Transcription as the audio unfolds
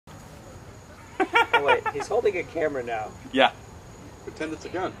on, wait. He's holding a camera now. Yeah. Pretend it's a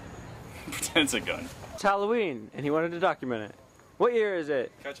gun. Pretend it's a gun. It's Halloween, and he wanted to document it. What year is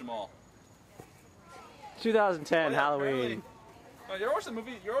it? Catch 'em all. 2010, Oh, yeah, Halloween. apparently. Oh, you ever watch the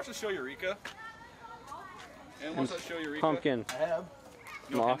movie? You ever watch the show Eureka? And what's that show Eureka? Pumpkin. I have.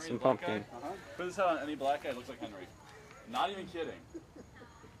 You know Moss Henry, and the black pumpkin. guy? Put his head on any black guy, looks like Henry. Not even kidding.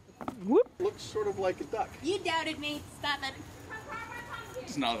 Whoop. Looks sort of like a duck. You doubted me. Stop it.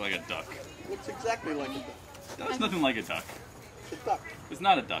 It's not like a duck. Looks exactly like a duck. That's nothing like a duck. It's a duck. It's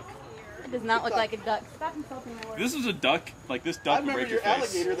not a duck. It does not look like a duck. Stop insulting my work. This is a duck. Like this duck I would remember break your face.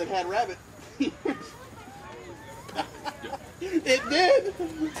 alligator that had rabbit. It did!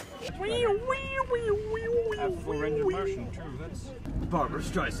 Have full range of motion, too. That's Barbara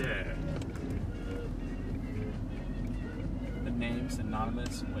Streisand. The name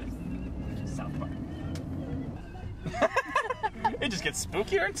synonymous with South Park. It just gets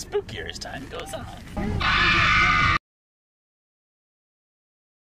spookier and spookier as time goes on.